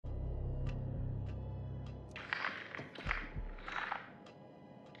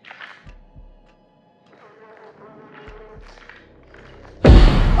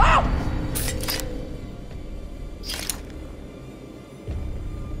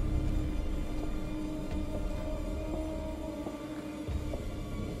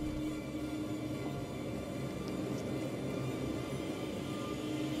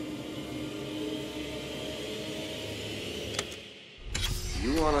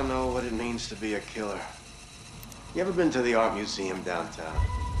want to know what it means to be a killer? You ever been to the art museum downtown?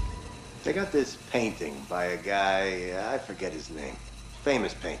 They got this painting by a guy, I forget his name.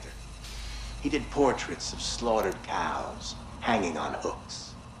 Famous painter. He did portraits of slaughtered cows hanging on hooks.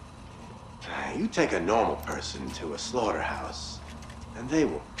 You take a normal person to a slaughterhouse, and they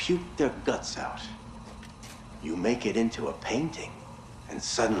will puke their guts out. You make it into a painting, and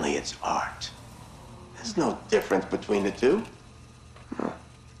suddenly it's art. There's no difference between the two. No,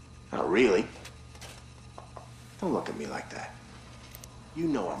 not really. Don't look at me like that. You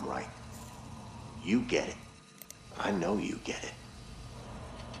know I'm right. You get it. I know you get it.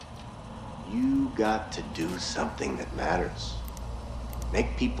 You got to do something that matters.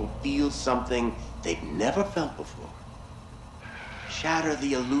 Make people feel something they've never felt before. Shatter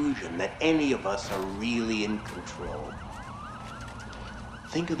the illusion that any of us are really in control.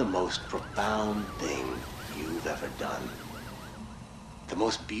 Think of the most profound thing you've ever done. The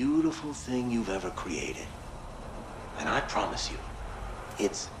most beautiful thing you've ever created. And I promise you,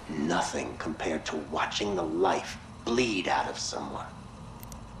 it's nothing compared to watching the life bleed out of someone.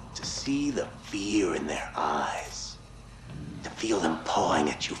 To see the fear in their eyes. To feel them pawing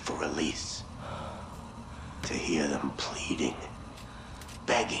at you for release. To hear them pleading,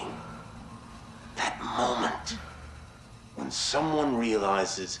 begging. That moment when someone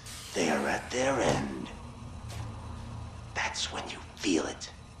realizes they are at their end. That's when you feel it.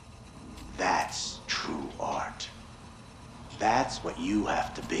 That's true art. That's what you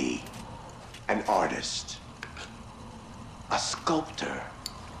have to be. An artist. A sculptor.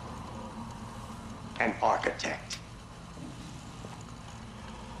 An architect.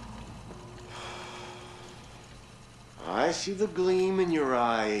 I see the gleam in your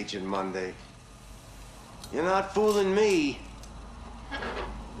eye, Agent Monday. You're not fooling me.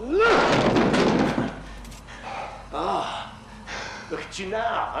 Ah, look at you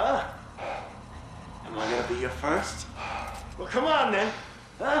now, huh? Am I gonna be your first? Well, come on then,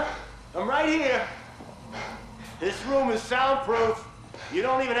 huh? I'm right here. This room is soundproof. You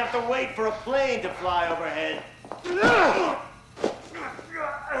don't even have to wait for a plane to fly overhead.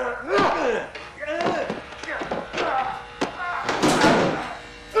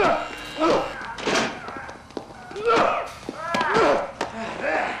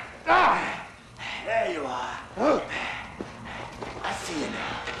 There you are. I see you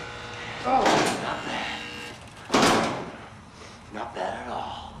now. Not bad. Not bad at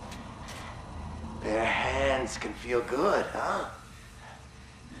all. Bare hands can feel good, huh?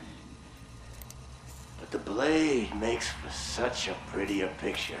 But the blade makes for such a prettier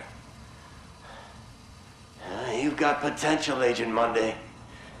picture. You've got potential, Agent Monday.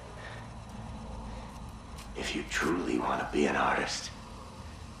 If you truly want to be an artist.